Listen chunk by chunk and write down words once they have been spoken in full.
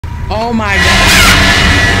Oh my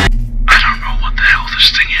god. I don't know what the hell this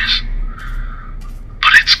thing is,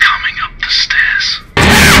 but it's coming up the stairs.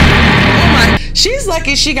 Oh my, she's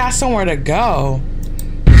lucky she got somewhere to go.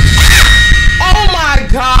 Oh my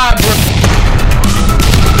god, bro.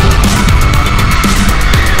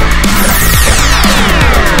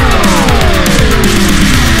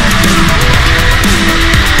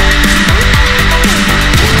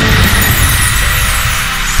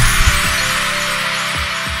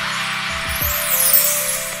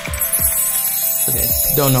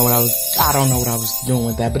 I don't know what I was doing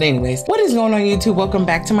with that, but anyways, what is going on YouTube? Welcome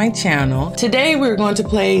back to my channel. Today we're going to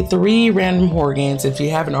play 3 random horror games, if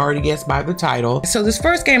you haven't already guessed by the title. So this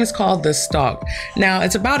first game is called The Stalked. Now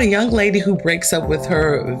it's about a young lady who breaks up with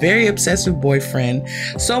her very obsessive boyfriend,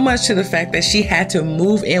 so much to the fact that she had to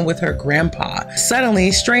move in with her grandpa.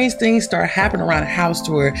 Suddenly strange things start happening around the house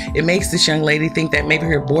to where it makes this young lady think that maybe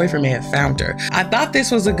her boyfriend may have found her. I thought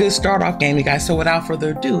this was a good start off game, you guys, so without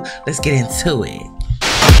further ado, let's get into it.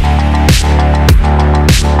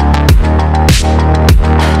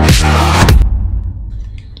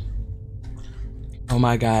 Oh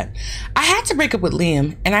my god. I had to break up with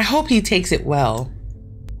Liam, and I hope he takes it well.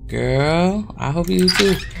 Girl, I hope you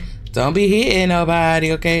too. Don't be hitting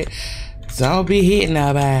nobody, okay? Don't be hitting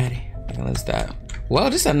nobody. Okay, let's stop. Well,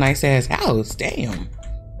 this is a nice ass house. Damn.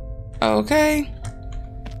 Okay.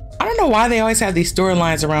 I don't know why they always have these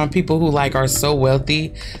storylines around people who like are so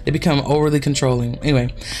wealthy they become overly controlling.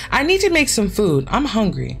 Anyway, I need to make some food. I'm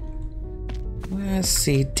hungry. Let's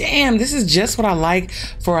see. Damn, this is just what I like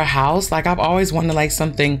for a house. Like I've always wanted like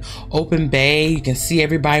something open bay. You can see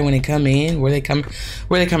everybody when they come in, where they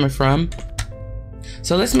coming from.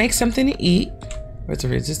 So let's make something to eat. Where's the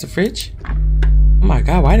fridge? Is this the fridge? Oh my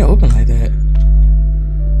god, why did it open like that?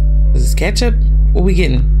 Is this ketchup? What we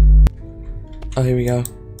getting? Oh, here we go.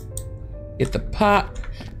 Get the pot,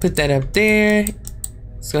 put that up there.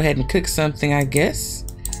 Let's go ahead and cook something, I guess.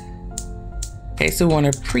 Okay, so we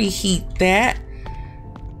want to preheat that.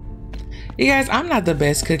 You guys, I'm not the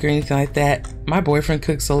best cook or anything like that. My boyfriend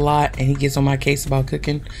cooks a lot and he gets on my case about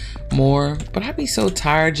cooking more, but I'd be so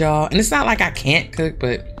tired, y'all. And it's not like I can't cook,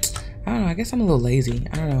 but I don't know, I guess I'm a little lazy.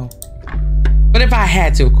 I don't know. But if I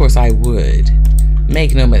had to, of course I would.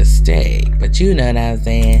 Make no mistake, but you know what I'm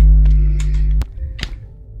saying.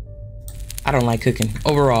 I don't like cooking.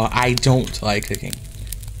 Overall, I don't like cooking.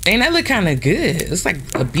 Dang, that look kind of good. It's like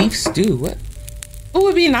a beef stew. What? Who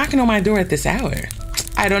would be knocking on my door at this hour?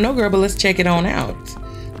 I don't know, girl, but let's check it on out.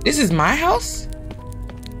 This is my house?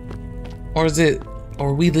 Or is it,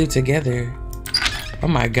 or we live together? Oh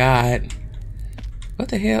my God. What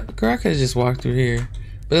the hell? Girl, I could have just walked through here.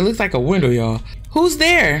 But it looks like a window, y'all. Who's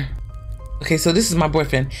there? Okay, so this is my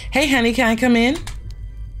boyfriend. Hey, honey, can I come in?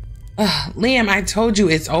 Liam, I told you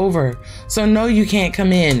it's over. So no, you can't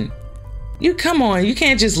come in. You come on, you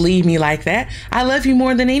can't just leave me like that. I love you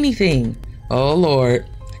more than anything. Oh Lord.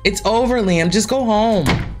 It's over, Liam. Just go home.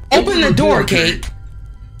 Open the door, Kate.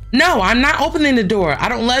 No, I'm not opening the door. I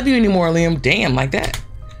don't love you anymore, Liam. Damn, like that.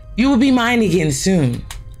 You will be mine again soon.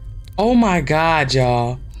 Oh my God,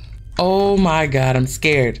 y'all. Oh my God, I'm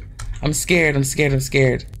scared. I'm scared, I'm scared, I'm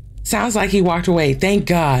scared. Sounds like he walked away, thank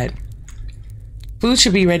God. Food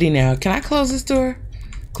should be ready now. Can I close this door?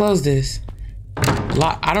 Close this.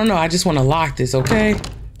 Lock. I don't know, I just want to lock this, okay?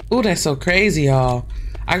 Ooh, that's so crazy, y'all.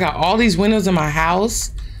 I got all these windows in my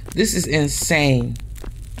house. This is insane.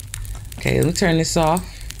 Okay, let me turn this off.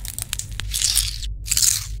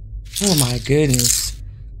 Oh my goodness.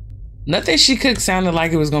 Nothing she cooked sounded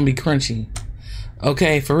like it was gonna be crunchy.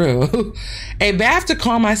 Okay, for real. A bath to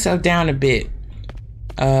calm myself down a bit.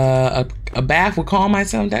 A bath would calm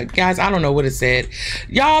myself down. Guys, I don't know what it said.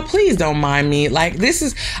 Y'all, please don't mind me. Like, this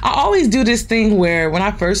is, I always do this thing where when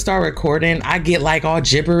I first start recording, I get like all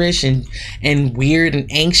gibberish and weird and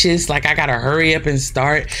anxious. Like I gotta hurry up and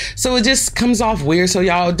start. So it just comes off weird. So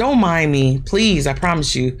y'all don't mind me, please. I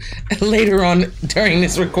promise you later on during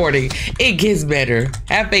this recording, it gets better.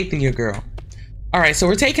 Have faith in your girl. All right, so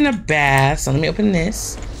we're taking a bath. So let me open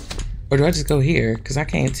this. Or do I just go here? Cause I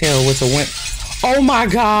can't tell what's a win. Oh my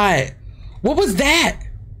God. What was that?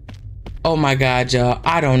 Oh my God, y'all.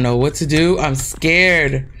 I don't know what to do. I'm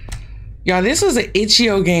scared. Y'all, this was an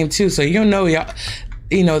itch.io game too. So you know, y'all,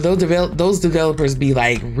 you know, those developers be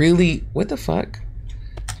like really, what the fuck?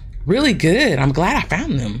 Really good. I'm glad I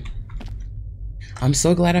found them. I'm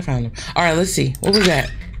so glad I found them. All right, let's see. What was that?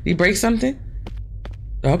 Did he break something?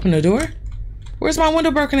 Did I open the door? Where's my window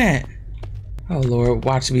broken at? Oh Lord,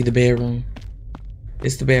 watch me the bedroom.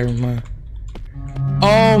 It's the bedroom, huh?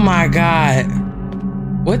 Oh my God.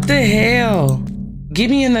 What the hell? Give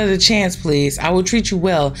me another chance, please. I will treat you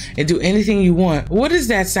well and do anything you want. What is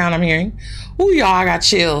that sound I'm hearing? Ooh, y'all, I got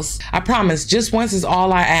chills. I promise, just once is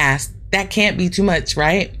all I ask. That can't be too much,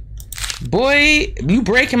 right? Boy, you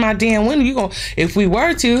breaking my damn window. You gonna, if we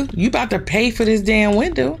were to, you about to pay for this damn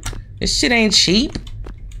window. This shit ain't cheap.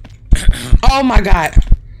 Oh my God.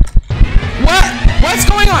 What? What's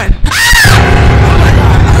going on? Oh my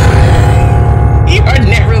God. You are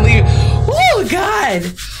never leaving. Oh God.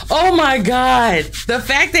 Oh my God. The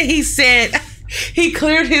fact that he said he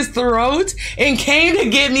cleared his throat and came to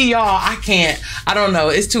get me, y'all. I can't. I don't know.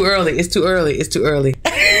 It's too early. It's too early. It's too early.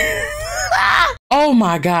 Oh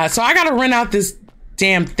my God. So I gotta rent out this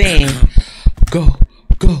damn thing. Go.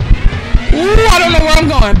 Go. Ooh, I don't know where I'm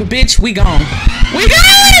going, but bitch, we gone. We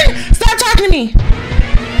gone! Stop talking to me.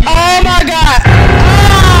 Oh my God.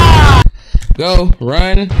 Ah! Go,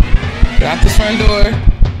 run. Get out this front door.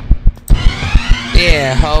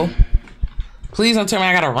 Yeah, ho. Please don't tell me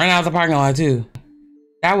I gotta run out of the parking lot too.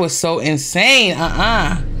 That was so insane.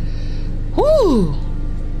 Whew.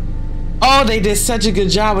 Oh, they did such a good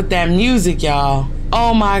job with that music, y'all.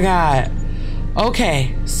 Oh my God.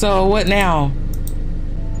 Okay, so what now?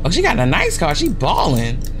 Oh, she got a nice car. She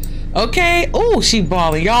balling. Okay. Oh, she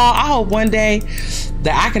balling. Y'all, I hope one day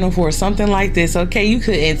that I can afford something like this. Okay, you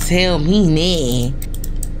couldn't tell me, nah.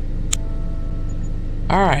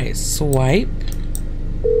 All right, swipe.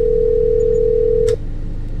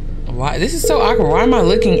 Why? This is so awkward. Why am I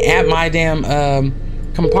looking at my damn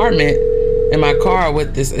compartment in my car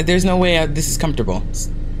with this? There's no way this is comfortable.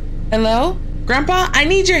 Hello? Grandpa, I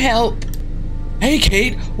need your help. Hey,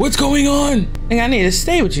 Kate, what's going on? I think I need to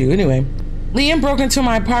stay with you anyway. Liam broke into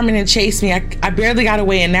my apartment and chased me. I barely got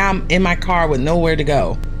away and now I'm in my car with nowhere to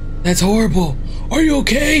go. That's horrible. Are you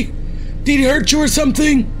okay? Did he hurt you or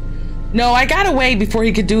something? No, I got away before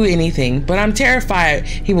he could do anything, but I'm terrified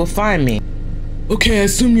he will find me. Okay, I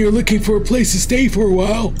assume you're looking for a place to stay for a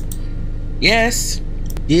while. Yes.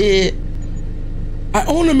 Yeah. I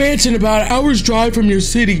own a mansion about an hour's drive from your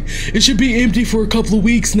city. It should be empty for a couple of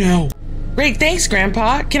weeks now. Great, thanks,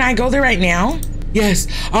 Grandpa. Can I go there right now? Yes,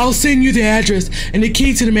 I'll send you the address and the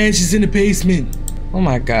key to the mansion's in the basement. Oh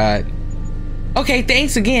my God. Okay,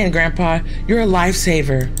 thanks again, Grandpa. You're a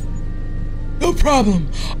lifesaver. No problem.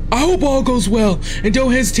 I hope all goes well and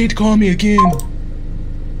don't hesitate to call me again.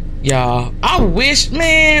 Y'all, I wish,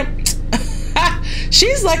 man.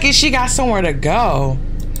 She's lucky she got somewhere to go.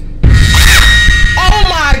 Oh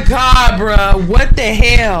my God, bruh. What the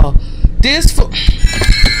hell? This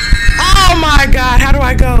oh my God, how do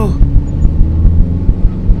I go?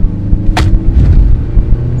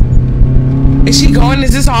 Is she going?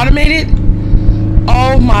 Is this automated?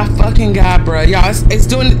 Oh my fucking God, bruh. Y'all, it's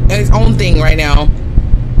doing its own thing right now.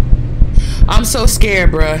 I'm so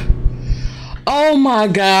scared, bruh. Oh my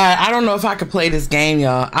God. I don't know if I could play this game,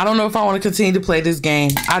 y'all. I don't know if I want to continue to play this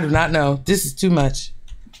game. I do not know. This is too much.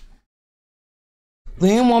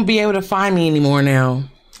 Liam won't be able to find me anymore now.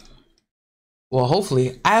 Well,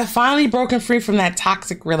 hopefully. I have finally broken free from that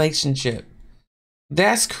toxic relationship.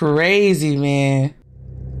 That's crazy, man.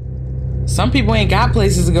 Some people ain't got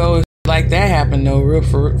places to go if like that happened though,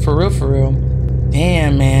 for real.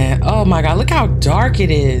 Damn, man. Oh my God, look how dark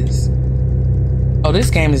it is. Oh, this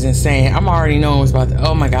game is insane. I'm already knowing what's about to,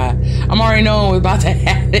 oh my God. I'm already knowing what's about to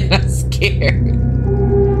happen. I'm scared.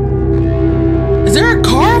 Is there a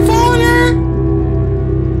car following her?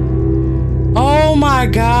 Oh my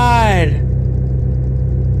God.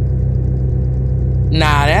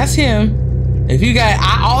 Nah, that's him. If you got,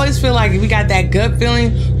 I always feel like if you got that gut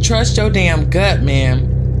feeling, trust your damn gut,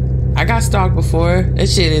 man. I got stalked before. That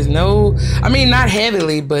shit is no, I mean, not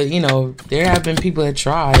heavily, but you know, there have been people that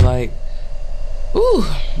try, like, ooh,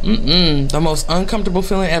 the most uncomfortable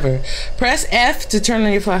feeling ever. Press F to turn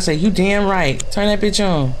on your flashlight. You damn right. Turn that bitch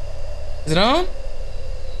on. Is it on?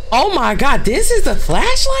 Oh my God, this is the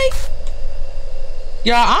flashlight?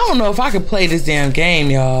 Y'all, I don't know if I could play this damn game,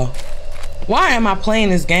 y'all. Why am I playing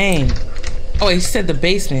this game? Oh, he said the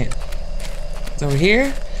basement. It's over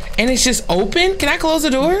here. And it's just open? Can I close the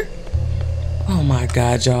door? Oh my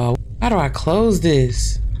God, y'all. How do I close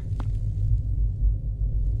this?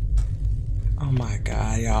 Oh my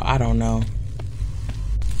God, y'all. I don't know.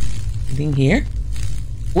 Anything here?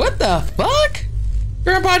 What the fuck?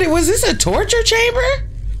 Grandpa, was this a torture chamber?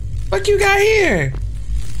 What you got here?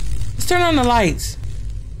 Let's turn on the lights.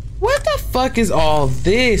 What the fuck is all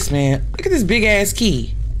this, man? Look at this big ass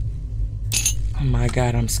key. Oh my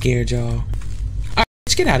God, I'm scared, y'all. All right,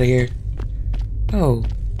 let's get out of here. Oh.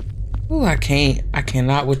 Ooh, I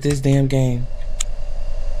cannot with this damn game.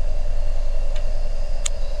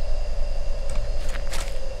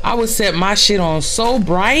 I would set my shit on so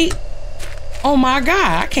bright. Oh my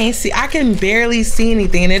God, I can't see. I can barely see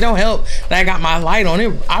anything, and it don't help that I got my light on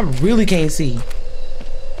it. I really can't see.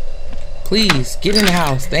 Please, get in the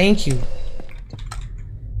house. Thank you.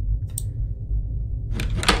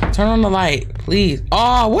 Turn on the light, please.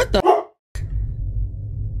 Oh, what the?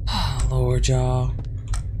 Oh, Lord, y'all.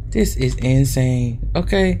 This is insane,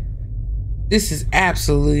 okay? This is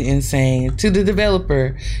absolutely insane. To the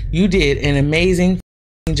developer, you did an amazing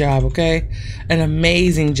job, okay? An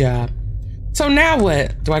amazing job. So now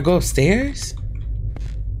what? Do I go upstairs?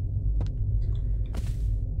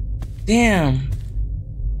 Damn.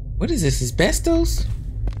 What is this, asbestos?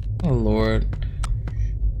 Oh, Lord.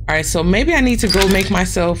 All right, so maybe I need to go make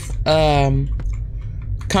myself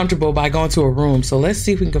comfortable by going to a room. So let's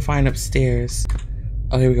see if we can find upstairs.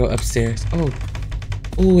 Oh, here we go, upstairs.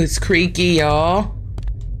 Oh, it's creaky, y'all.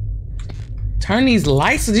 Turn these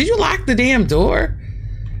lights. Did you lock the damn door?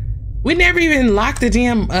 We never even locked the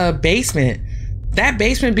damn basement. That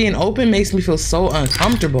basement being open makes me feel so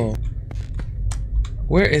uncomfortable.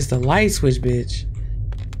 Where is the light switch, bitch?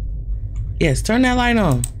 Yes, turn that light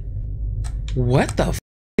on. What the f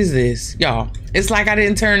is this? Y'all, it's like I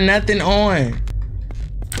didn't turn nothing on.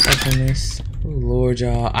 Open this. Oh, Lord,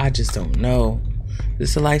 y'all, I just don't know. Is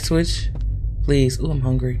this a light switch? Please. Oh, I'm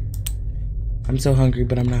hungry. I'm so hungry,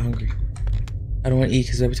 but I'm not hungry. I don't want to eat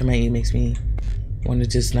because every time I eat, it makes me want to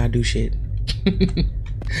just not do shit.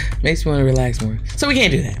 Makes me want to relax more. So we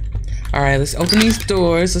can't do that. All right, let's open these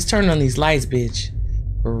doors. Let's turn on these lights, bitch.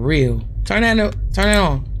 For real. Turn it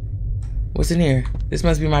on. What's in here? This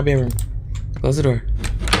must be my bedroom. Close the door.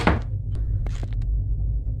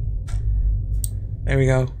 There we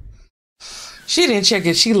go. She didn't check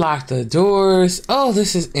it. She locked the doors. Oh,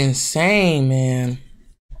 this is insane, man.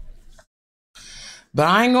 But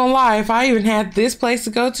I ain't gonna lie. If I even had this place to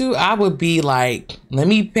go to, I would be like, let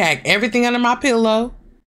me pack everything under my pillow.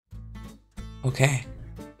 Okay.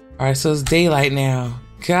 All right, so it's daylight now.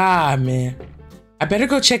 God, man. I better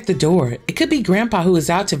go check the door. It could be Grandpa who is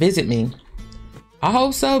out to visit me. I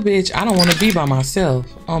hope so, bitch. I don't want to be by myself.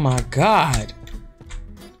 Oh my God.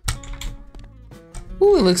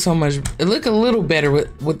 Ooh, it looks so much. It look a little better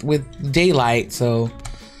with daylight. So,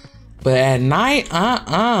 but at night,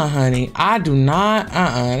 honey, I do not.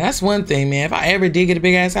 That's one thing, man. If I ever did get a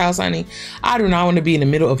big ass house, honey, I do not want to be in the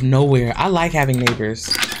middle of nowhere. I like having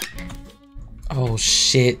neighbors. Oh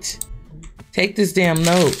shit! Take this damn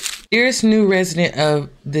note. Dearest new resident of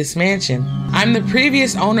this mansion, I'm the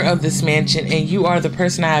previous owner of this mansion and you are the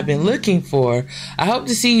person I have been looking for. I hope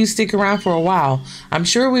to see you stick around for a while. I'm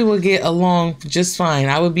sure we will get along just fine.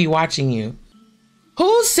 I will be watching you.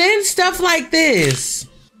 Who sends stuff like this?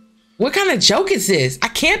 What kind of joke is this? I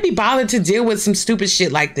can't be bothered to deal with some stupid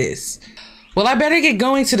shit like this. Well, I better get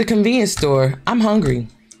going to the convenience store. I'm hungry.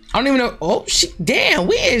 I don't even know. Oh, shit. Damn,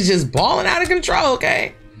 we is just balling out of control,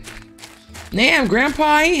 okay? Damn,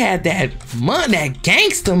 Grandpa, he had that money, that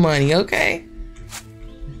gangster money, okay?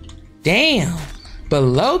 Damn. But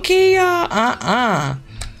low-key, y'all, I'd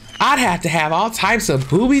have to have all types of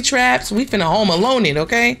booby traps. We finna home alone it,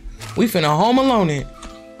 okay? We finna home alone it.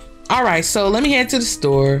 All right, so let me head to the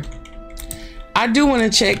store. I do want to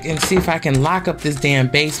check and see if I can lock up this damn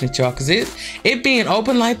basement, y'all, because it being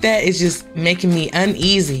open like that is just making me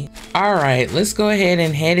uneasy. All right, let's go ahead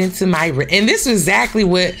and head into my, and this is exactly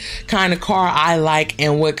what kind of car I like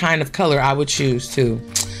and what kind of color I would choose too.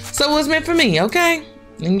 So it was meant for me, okay?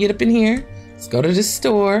 Let me get up in here. Let's go to the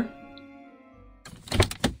store.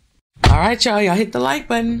 All right, y'all hit the like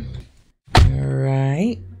button. All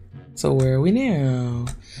right, so where are we now?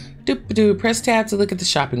 Press tab to look at the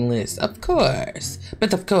shopping list. Of course.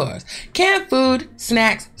 But of course. Canned food,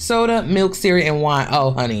 snacks, soda, milk, cereal, and wine.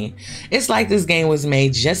 Oh, honey. It's like this game was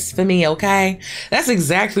made just for me, okay? That's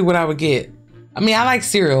exactly what I would get. I mean, I like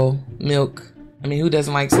cereal, milk. I mean, who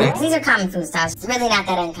doesn't like snacks? These are common food stuff. It's really not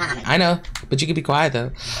that uncommon. I know, but you can be quiet,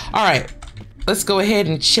 though. All right. Let's go ahead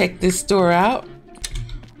and check this store out.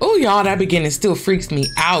 Oh, y'all, that beginning still freaks me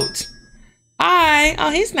out. Hi.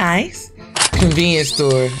 Oh, he's nice. Convenience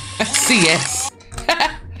store. CS.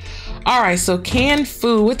 All right, so canned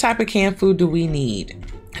food. What type of canned food do we need?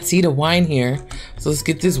 I see the wine here. So let's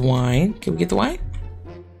get this wine. Can we get the wine?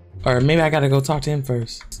 Or maybe I gotta go talk to him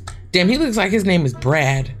first. Damn, he looks like his name is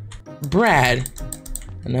Brad. Brad.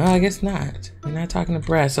 No, I guess not. We're not talking to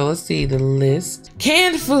Brad. So let's see the list.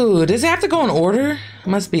 Canned food. Does it have to go in order?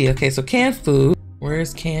 Must be. Okay, so canned food.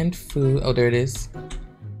 Where's canned food? Oh, there it is.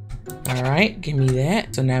 All right, give me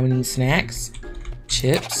that. So now we need snacks,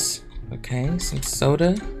 chips, okay, some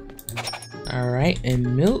soda. All right,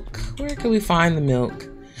 and milk. Where can we find the milk?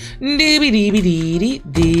 This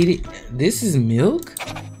is milk?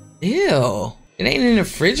 Ew. It ain't in the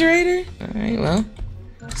refrigerator? Alright, well.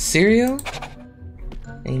 Cereal.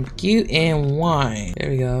 Thank you. And wine. There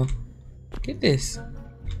we go. Get this.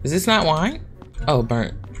 Is this not wine? Oh,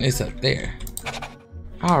 burnt. It's up there.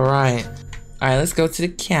 Alright. Alright, let's go to the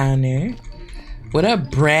counter. What up,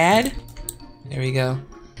 Brad? There we go.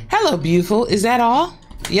 Hello, beautiful. Is that all?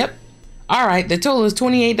 Yep. Alright, the total is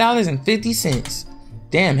 $28.50.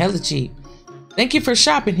 Damn, hella cheap. Thank you for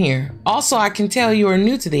shopping here. Also, I can tell you are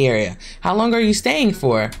new to the area. How long are you staying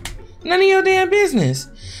for? None of your damn business.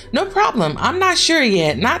 No problem. I'm not sure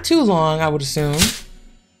yet. Not too long, I would assume.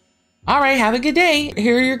 Alright, have a good day.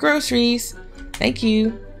 Here are your groceries. Thank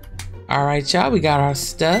you. Alright, y'all. We got our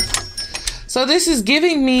stuff. So this is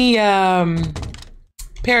giving me parasocial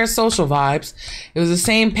vibes. It was the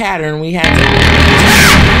same pattern we had to...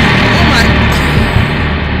 Oh my...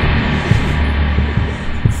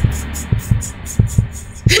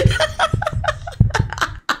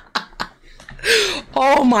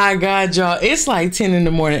 Oh my God, y'all. It's like 10 in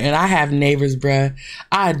the morning and I have neighbors, bruh.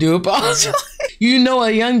 I do apologize. You know, a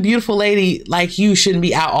young, beautiful lady like you shouldn't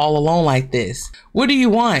be out all alone like this. What do you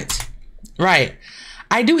want? Right.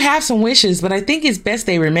 I do have some wishes, but I think it's best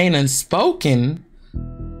they remain unspoken.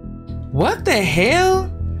 What the hell?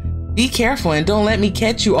 Be careful and don't let me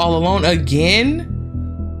catch you all alone again.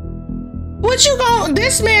 What you gon'?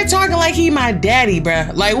 This man talking like he my daddy,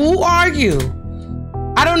 bruh. Like, who are you?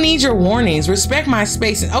 I don't need your warnings. Respect my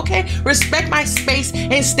space. Okay? Respect my space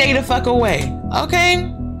and stay the fuck away. Okay?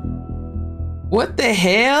 What the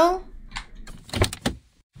hell?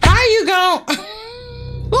 How you gon'?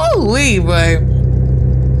 Ooh-wee, boy.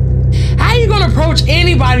 How you gonna approach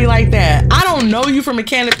anybody like that? I don't know you from a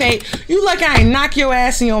can of paint. You lucky I ain't knock your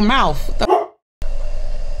ass in your mouth.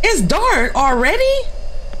 It's dark already?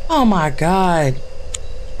 Oh my God.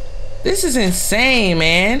 This is insane,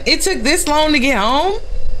 man. It took this long to get home?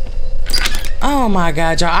 Oh my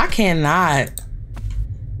God, y'all, I cannot.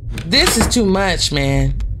 This is too much,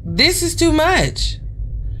 man. This is too much.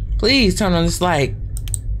 Please turn on this light.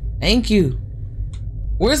 Thank you.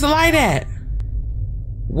 Where's the light at?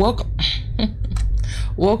 Welcome.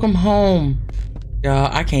 Welcome home. Y'all,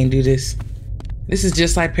 I can't do this. This is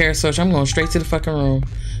just like parasocial. I'm going straight to the fucking room.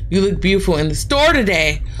 You look beautiful in the store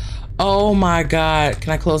today. Oh my God.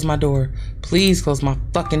 Can I close my door? Please close my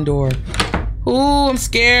fucking door. Ooh, I'm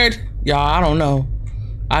scared. Y'all, I don't know.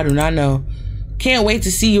 I do not know. Can't wait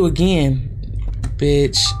to see you again.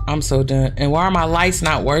 Bitch, I'm so done. And why are my lights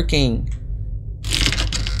not working?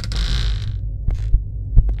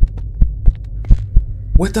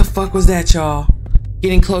 What the fuck was that, y'all?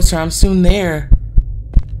 Getting closer, I'm soon there.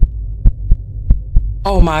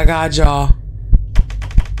 Oh my God, y'all.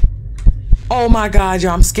 Oh my God,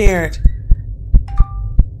 y'all, I'm scared.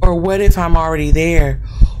 Or what if I'm already there?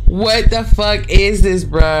 What the fuck is this,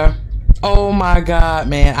 bruh? Oh my God,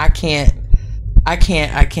 man, I can't.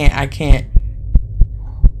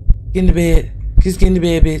 Get into bed. Just get into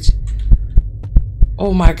bed, bitch.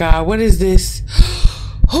 Oh my God, what is this?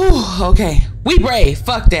 Whew, okay, we brave.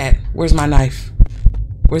 Fuck that. Where's my knife?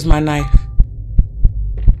 Where's my knife?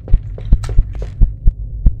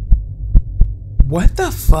 What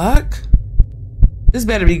the fuck? This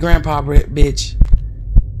better be grandpa, bitch.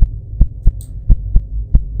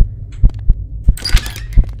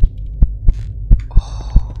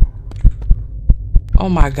 Oh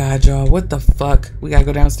my God, y'all. What the fuck? We gotta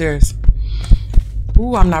go downstairs.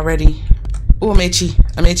 Ooh, I'm not ready. Ooh, I'm itchy.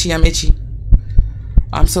 I'm itchy. I'm itchy.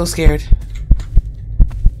 I'm so scared.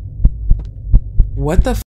 What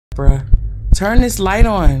the fuck, bruh? Turn this light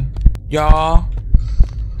on, y'all.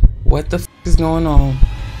 What the fuck is going on?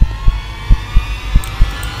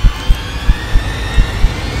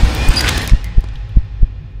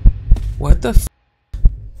 What the f?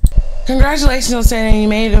 Congratulations on saying you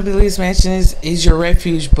made it up. The least mansion is your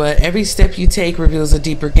refuge, but every step you take reveals a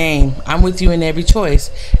deeper game. I'm with you in every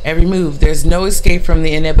choice, every move. There's no escape from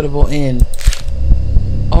the inevitable end.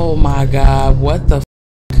 Oh my God, what the f?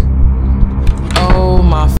 Oh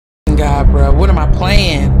my f***ing God, bro. What am I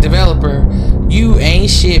playing? Developer, you ain't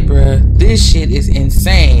shit, bro. This shit is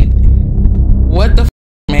insane. What the f,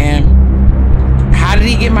 man? How did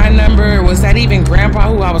he get my number? Was that even grandpa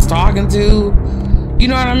who I was talking to? You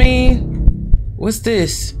know what I mean? What's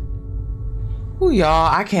this? Ooh,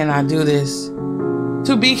 y'all, I cannot do this.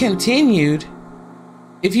 To be continued.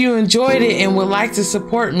 If you enjoyed it and would like to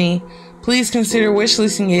support me, please consider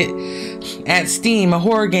wishlisting it at Steam, a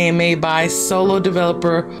horror game made by solo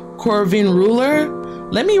developer Corvin Ruler.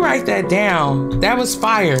 Let me write that down. That was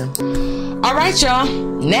fire. All right, y'all.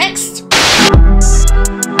 Next.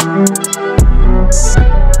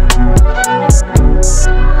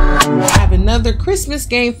 I have another Christmas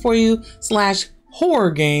game for you /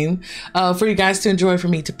 horror game for you guys to enjoy, for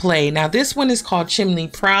me to play. Now this one is called Chimney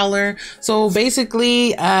Prowler. So basically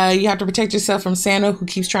you have to protect yourself from Santa, who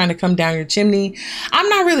keeps trying to come down your chimney. I'm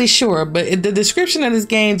not really sure, but the description of this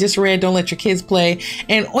game just read don't let your kids play,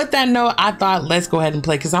 and with that note I thought let's go ahead and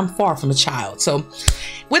play because I'm far from a child. So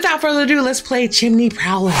without further ado, let's play Chimney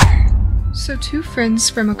Prowler. So 2 friends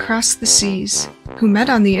from across the seas, who met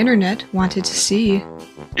on the internet, wanted to see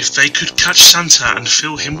if they could catch Santa and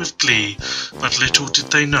fill him with glee, but little did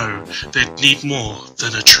they know they'd need more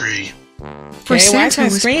than a tree. For Okay, why is Santa my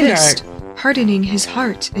was screen pissed, hardening his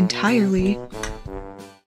heart entirely.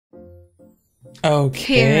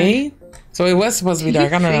 Okay. So it was supposed to be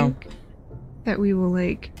dark. I don't know. That we will,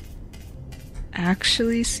 like,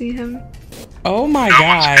 actually see him? Oh my No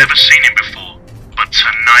god. one's ever seen him before, but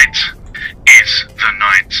tonight is the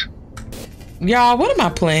night. Y'all, what am I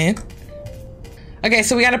playing? Okay,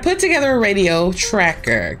 so we gotta put together a radio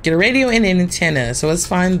tracker. Get a radio and an antenna. So let's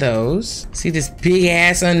find those. See this big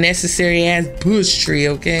ass, unnecessary ass bush tree,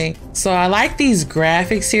 okay? So I like these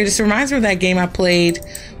graphics here. This reminds me of that game I played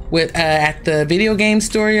with at the video game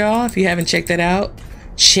store, y'all. If you haven't checked that out,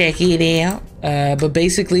 check it out. But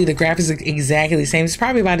basically the graphics are exactly the same. It's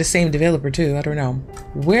probably by the same developer too, I don't know.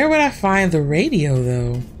 Where would I find the radio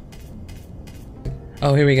though?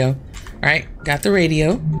 Oh, here we go. All right, got the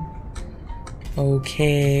radio.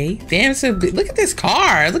 Okay. Damn, so look at this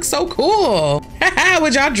car. It looks so cool.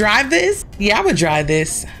 Would y'all drive this? Yeah, I would drive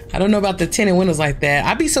this. I don't know about the tinted windows like that.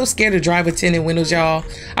 I'd be so scared to drive with tinted windows, y'all.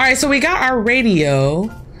 All right, so we got our radio.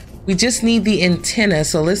 We just need the antenna.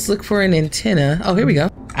 So let's look for an antenna. Oh, here we go.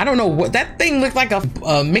 I don't know what that thing looked like,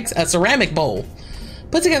 a ceramic bowl.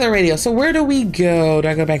 Put together a radio. So where do we go? Do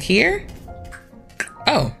I go back here?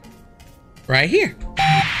 Oh, right here.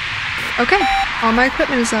 Okay, all my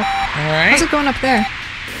equipment is up. All right. How's it going up there?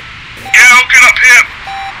 Yeah, I'll get up here.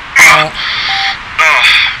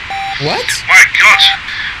 What? My God.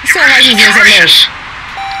 You sound like he's in some Gracious.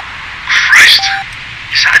 Christ.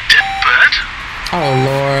 Is that a dead bird? Oh,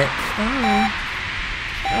 Lord. Oh.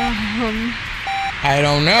 I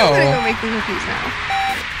don't I'm gonna know. go make the cookies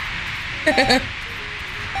now.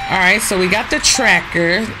 All right, so we got the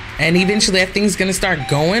tracker, and eventually that thing's gonna start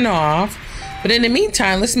going off. But in the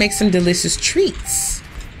meantime, let's make some delicious treats.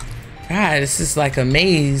 God, this is like a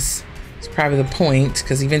maze. It's probably the point,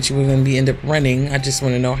 because eventually we're gonna end up running. I just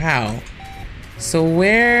want to know how. So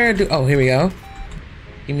where do? Oh, here we go.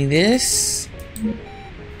 Give me this.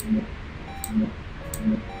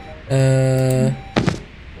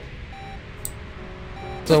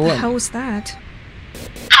 So What the what? hell was that?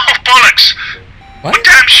 Oh, bollocks. What? My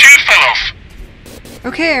damn shoe fell off.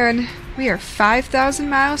 Okay, Aaron, we are 5,000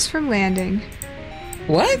 miles from landing.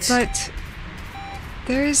 What? But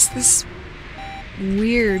there is this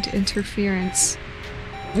weird interference.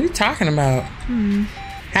 What are you talking about?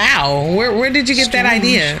 How? Where did you get that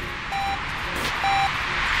idea?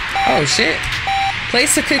 Oh shit.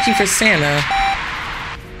 Place a cookie for Santa.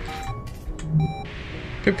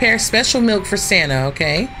 Prepare special milk for Santa,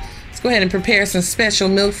 okay? Let's go ahead and prepare some special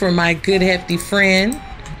milk for my good hefty friend.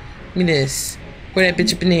 Give me this. Pour that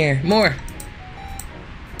bitch up in there. More.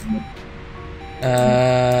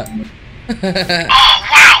 Oh,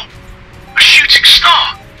 wow. A shooting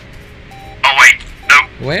star. Oh, wait. No.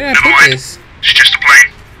 Where did I Never put mind. this? It's just a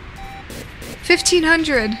plane.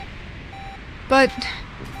 1,500! But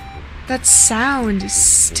that sound is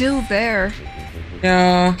still there.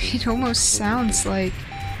 No. It almost sounds like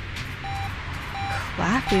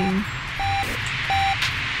clapping.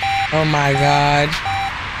 Oh my god.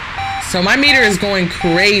 So my meter is going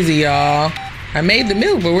crazy, y'all. I made the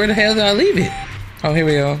milk, but where the hell did I leave it? Oh, here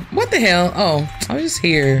we go. What the hell? Oh, I was just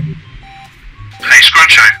here. Hey,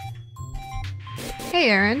 Scruncho. Hey,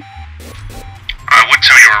 Aaron. I would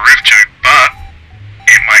tell you a roof joke, but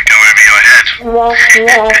it might go over your head. Oh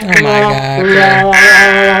my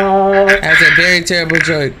god. That's a very terrible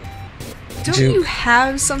joke. Don't Joke. you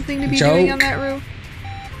have something to be doing on Joke. that roof?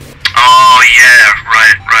 Oh, yeah.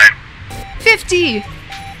 Right. 50!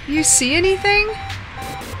 You see anything? No.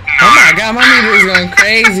 Oh my god, my meter is going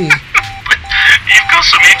crazy. You've got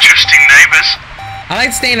some interesting neighbors. I like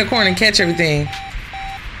to stay in the corner and catch everything.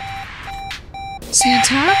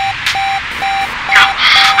 Santa?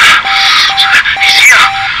 He's here.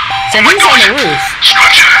 So Oh my who's God. on the roof?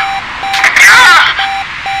 Scruncho.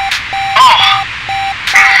 Oh.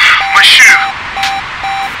 My shoe.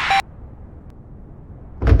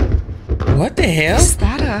 What the hell? Is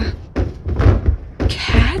that a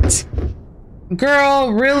cat?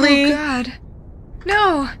 Girl, really? Oh god.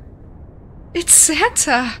 No! It's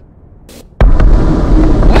Santa!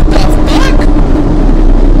 What the fuck?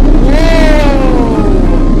 Whoa!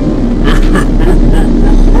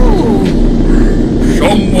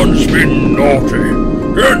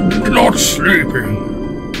 sleeping.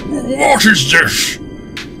 What is this?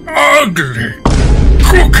 Ugly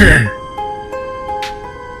cookie.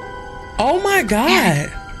 Oh my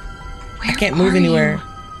God. I can't move are anywhere. you?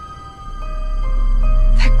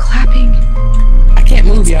 That clapping. I can't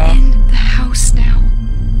move, y'all. In the house now.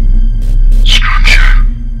 Scruncher,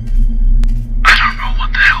 I don't know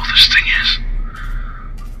what the hell this thing is,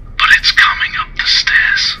 but it's coming up the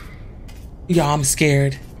stairs. Y'all, I'm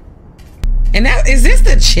scared. And now, is this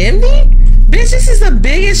the chimney? Bitch, this is the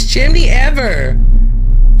biggest chimney ever.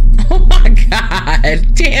 Oh my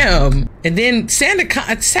God, damn. And then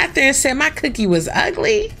Santa sat there and said my cookie was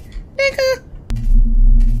ugly, nigga.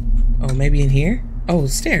 Oh, maybe in here? Oh,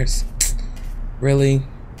 stairs. Really?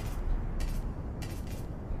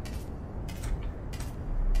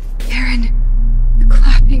 Aaron, the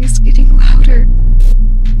clapping is getting louder.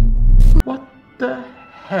 What the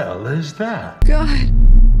hell is that? God.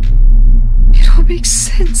 It all makes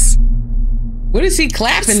sense. What is he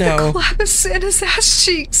clapping It's though? the clap of Santa's ass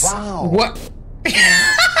cheeks. Wow. What?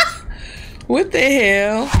 What the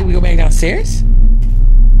hell? Do we go back downstairs?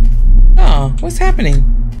 Oh, what's happening?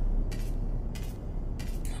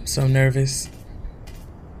 I'm so nervous.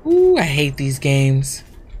 Ooh, I hate these games.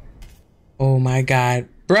 Oh my God.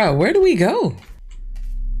 Bruh, where do we go?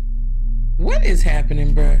 What is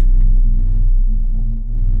happening, bruh?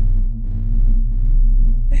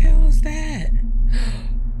 The hell is that?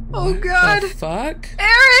 Oh What God. the fuck?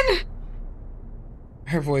 Aaron!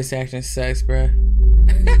 Her voice acting sucks, bruh.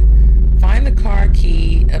 Find the car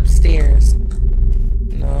key upstairs.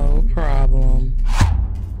 No problem.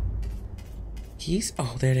 Keys?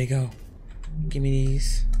 Oh, there they go. Give me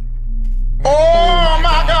these. Oh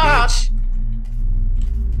my God. Bitch.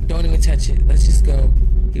 Don't even touch it. Let's just go.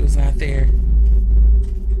 He was not there.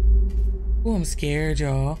 Oh, I'm scared,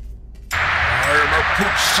 y'all. I'ma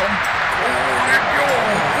put some gold in your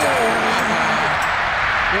hole.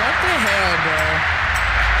 What the hell, bro?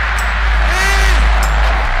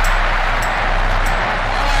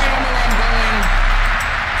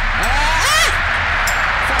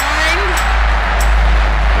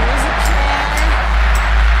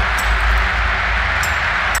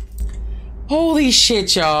 Holy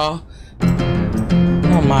shit, y'all.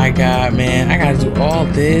 Oh my God, man. I gotta do all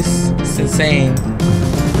this. It's insane.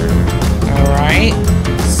 Alright.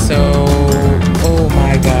 So, oh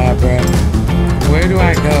my God, bro. Where do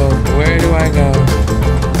I go? Where do I go?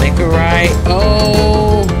 Make a right.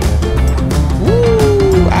 Oh.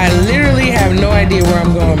 Woo. I literally have no idea where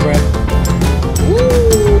I'm going, bro.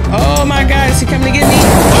 Woo. Oh my God. Is he coming to get me?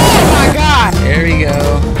 Oh my God. There we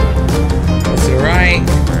go. Go to the right.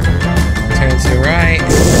 Turn to the right.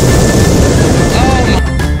 Oh my.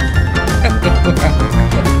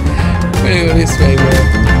 We're gonna go this way, bro.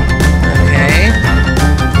 Okay.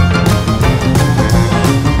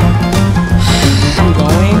 I'm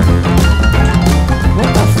going. What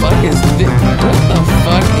the fuck is this? What the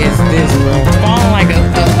fuck is this, bro? It's falling like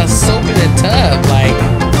a soap in a tub. Like,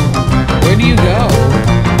 where do you go?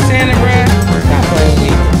 Santa, bro? Stop playing with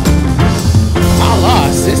me. I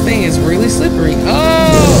lost. This thing is really slippery. Oh!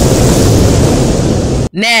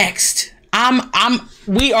 Next.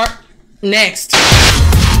 We are next.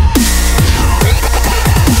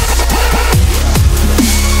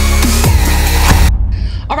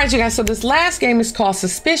 All right, you guys, so this last game is called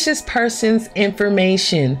Suspicious Persons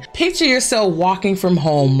Information. Picture yourself walking from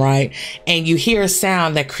home, right? And you hear a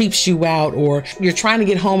sound that creeps you out, or you're trying to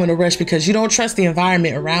get home in a rush because you don't trust the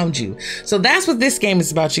environment around you. So that's what this game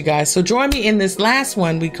is about, you guys. So join me in this last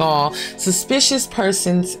one we call Suspicious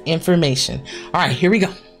Persons Information. All right, here we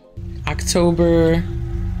go. October.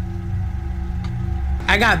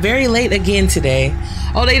 I got very late again today.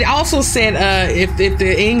 Oh, they also said if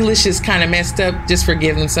the English is kind of messed up, just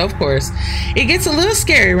forgive them. So of course, it gets a little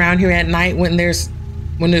scary around here at night when there's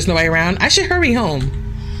nobody around. I should hurry home.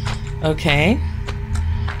 Okay.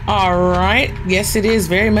 All right. Yes, it is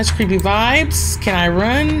very much creepy vibes. Can I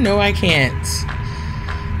run? No, I can't.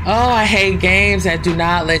 Oh, I hate games that do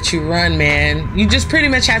not let you run, man. You just pretty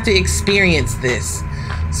much have to experience this.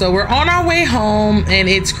 So we're on our way home and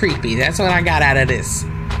it's creepy. That's what I got out of this.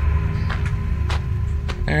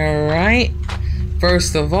 All right.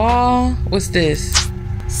 First of all, what's this?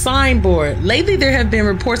 Signboard. Lately, there have been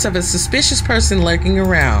reports of a suspicious person lurking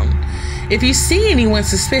around. If you see anyone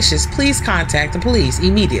suspicious, please contact the police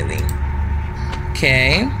immediately.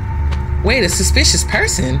 Okay. Wait, a suspicious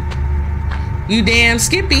person? You damn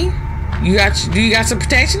Skippy. Do you got some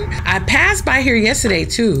protection? I passed by here yesterday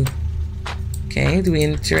too. Okay, do we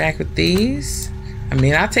interact with these? I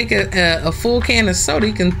mean, I'll take a full can of soda.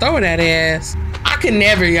 You can throw that ass. I could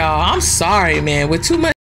never, y'all. I'm sorry, man. With too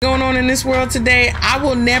much going on in this world today. I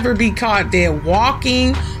will never be caught dead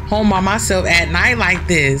walking home by myself at night like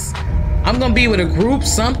this. I'm gonna be with a group,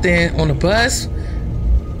 something on a bus.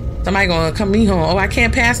 Somebody gonna come me home. Oh, I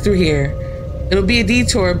can't pass through here. It'll be a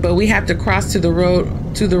detour, but we have to cross to the road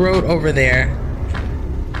over there.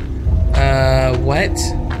 What?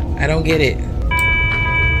 I don't get it.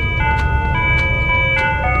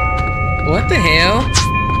 What the hell?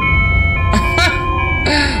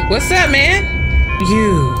 What's up, man?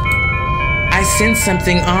 You. I sense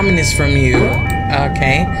something ominous from you.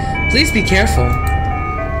 Okay. Please be careful.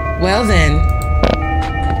 Well then.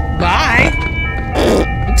 Bye.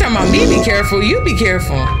 You talking about me be careful, you be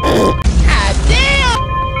careful. God damn!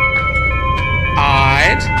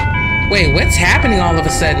 Odd. Wait, what's happening all of a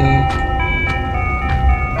sudden?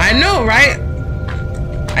 I know, right?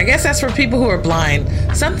 I guess that's for people who are blind.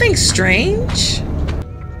 Something strange?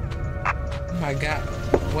 Oh my god.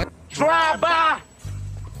 What? Drive by!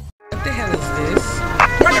 What the hell is this?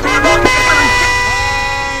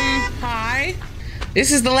 Hi.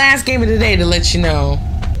 This is the last game of the day to let you know.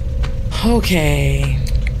 Okay.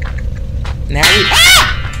 Now we...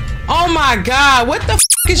 Ah! Oh my god, what the f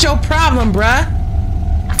is your problem, bruh?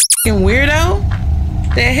 F***ing weirdo?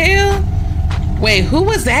 The hell? Wait, who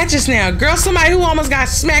was that just now? Girl, somebody who almost got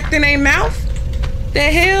smacked in their mouth? The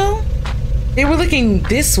hell? They were looking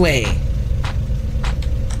this way.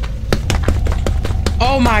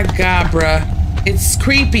 Oh my god, bruh. It's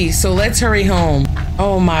creepy, so let's hurry home.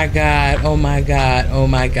 Oh my god, oh my god, oh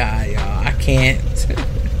my god, y'all. I can't.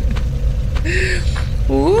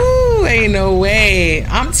 Woo, ain't no way.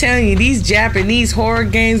 I'm telling you, these Japanese horror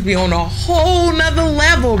games be on a whole nother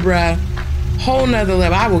level, bruh. Whole nother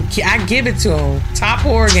level. I give it to them. Top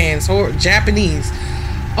horror games, Japanese.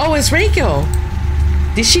 Oh, it's Reiko.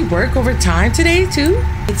 Did she work overtime today too?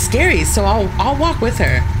 It's scary, so I'll walk with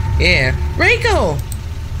her. Yeah, Reiko.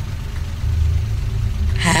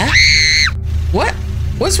 Huh? What?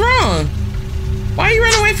 What's wrong? Why are you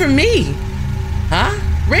running away from me? Huh?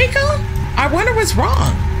 Reiko? I wonder what's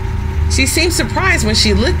wrong. She seemed surprised when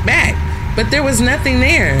she looked back, but there was nothing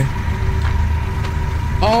there.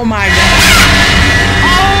 Oh my god.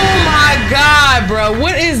 Oh my god, bro.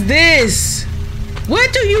 What is this?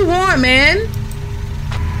 What do you want, man?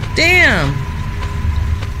 Damn.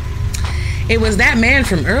 It was that man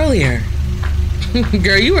from earlier.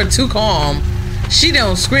 Girl, you are too calm. She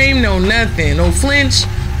don't scream, no nothing, no flinch.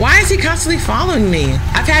 Why is he constantly following me?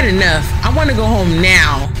 I've had enough. I want to go home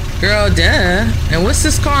now. Girl, duh. And what's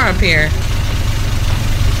this car up here?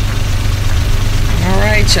 All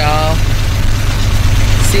right, y'all.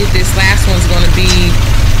 See if this last one's gonna be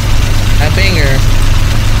a banger.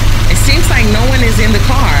 It seems like no one is in the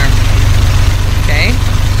car. Okay.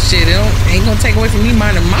 Shit, it ain't gonna take away from me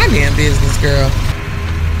minding my damn business, girl.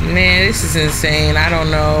 Man, this is insane. I don't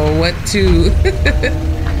know what to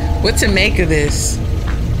what to make of this.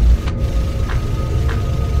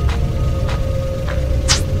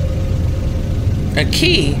 A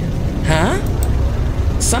key? Huh?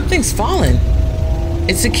 Something's fallen.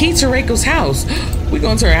 It's the key to Reiko's house. We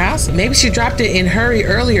going to her house? Maybe she dropped it in hurry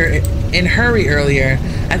earlier.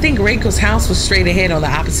 I think Reiko's house was straight ahead on the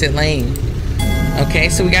opposite lane. Okay,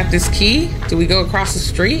 so we got this key. Do we go across the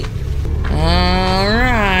street? All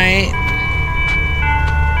right.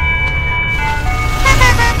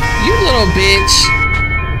 You little bitch.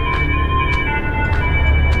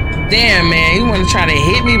 Damn, man. You want to try to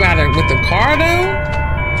hit me with the car, though?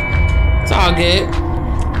 It's all good.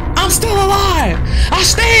 I'm still alive. I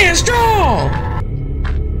stand strong.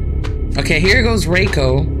 Okay, here goes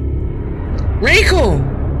Reiko. Reiko!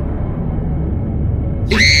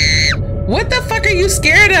 What the fuck are you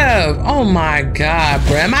scared of? Oh my god,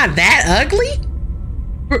 bro. Am I that ugly?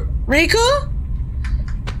 Reiko?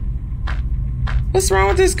 What's wrong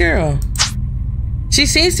with this girl? She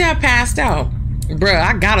seems to have passed out. Bruh,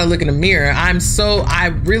 I gotta look in the mirror. I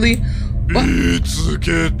really... What?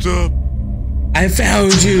 Get up. I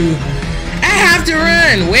found you. I have to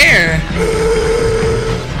run. Where?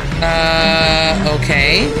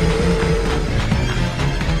 Okay.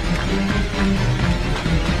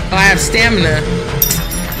 Oh, I have stamina.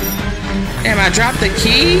 Damn, I dropped the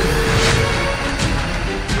key?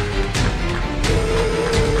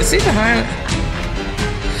 Is he behind?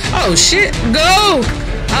 Oh, shit. Go!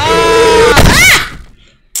 Ah!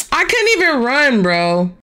 I couldn't even run,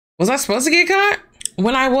 bro. Was I supposed to get caught?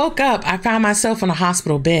 When I woke up, I found myself on a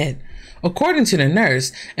hospital bed. According to the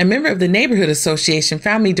nurse, a member of the neighborhood association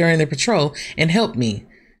found me during the patrol and helped me.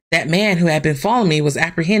 That man who had been following me was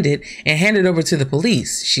apprehended and handed over to the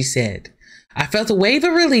police, she said. I felt a wave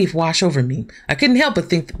of relief wash over me. I couldn't help but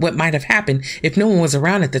think what might have happened if no one was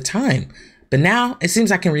around at the time. But now it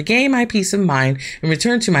seems I can regain my peace of mind and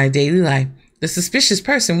return to my daily life. The suspicious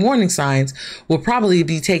person warning signs will probably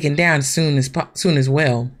be taken down soon as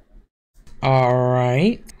well. All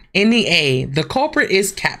right. Ending A. The culprit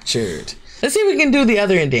is captured. Let's see if we can do the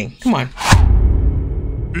other ending. Come on.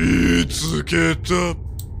 Get up.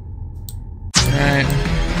 All right.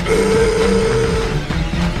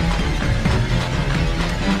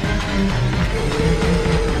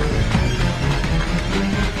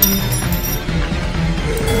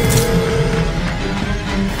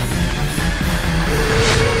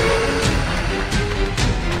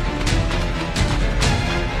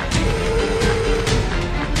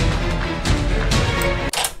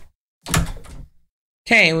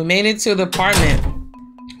 Okay, we made it to the apartment.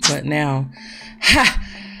 What now?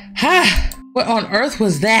 What on earth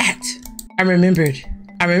was that? I remember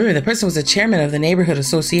the person was the chairman of the neighborhood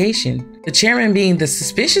association. The chairman being the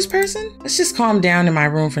suspicious person? Let's just calm down in my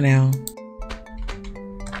room for now.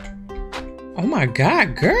 Oh my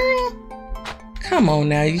God, girl. Come on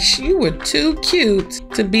now, you were too cute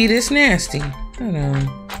to be this nasty. Hold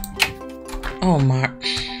on. Oh my,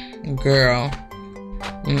 girl.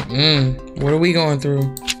 What are we going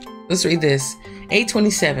through? Let's read this.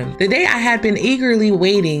 8/27. The day I had been eagerly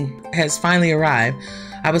waiting has finally arrived.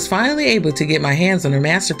 I was finally able to get my hands on a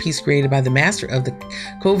masterpiece created by the master of the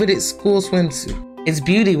coveted school swimsuit. Its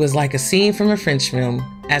beauty was like a scene from a French film.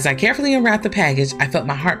 As I carefully unwrapped the package, I felt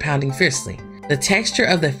my heart pounding fiercely. The texture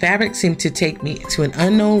of the fabric seemed to take me to an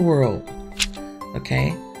unknown world.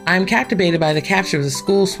 Okay. I am captivated by the capture of the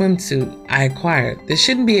school swimsuit I acquired. This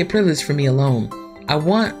shouldn't be a privilege for me alone. I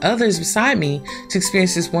want others beside me to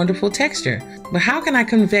experience this wonderful texture. But how can I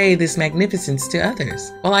convey this magnificence to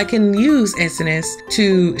others? While I can use SNS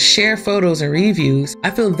to share photos and reviews,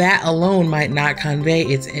 I feel that alone might not convey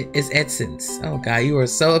its essence. Oh God, you are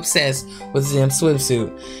so obsessed with Zim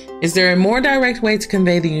swimsuit. Is there a more direct way to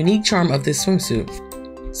convey the unique charm of this swimsuit?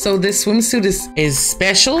 So this swimsuit is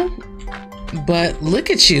special, but look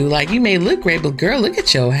at you. Like, you may look great, but girl, look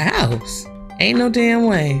at your house. Ain't no damn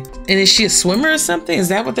way. And is she a swimmer or something? Is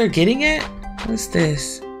that what they're getting at? What's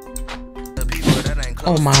this?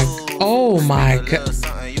 Oh my God.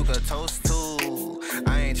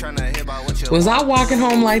 Was I walking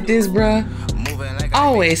home like this, bruh?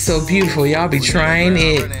 Always so beautiful. Y'all be trying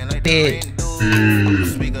it.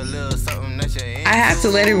 I have to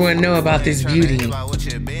let everyone know about this beauty.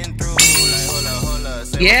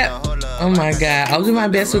 Yep. Oh my God. I'll do my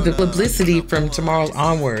best with the publicity from tomorrow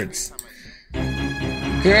onwards.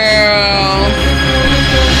 Girl.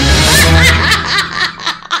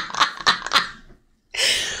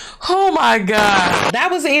 Oh my God. That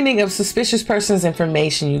was the ending of Suspicious Persons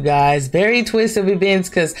Information, you guys. Very twisted events,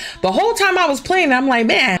 because the whole time I was playing, I'm like,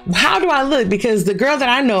 man, how do I look? Because the girl that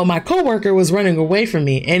I know, my coworker, was running away from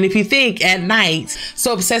me. And if you think at night,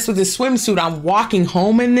 so obsessed with this swimsuit, I'm walking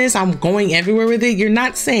home in this, I'm going everywhere with it, you're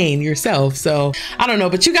not sane yourself. So I don't know,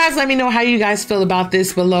 but you guys let me know how you guys feel about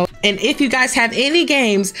this below. And if you guys have any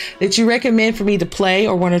games that you recommend for me to play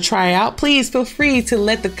or want to try out, please feel free to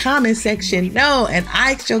let the comment section know and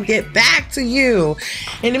I shall get back to you.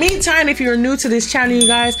 In the meantime, if you're new to this channel, you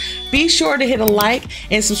guys, be sure to hit a like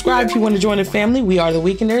and subscribe if you want to join the family. We are the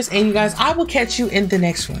Weekenders, and you guys, I will catch you in the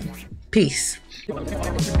next one. Peace.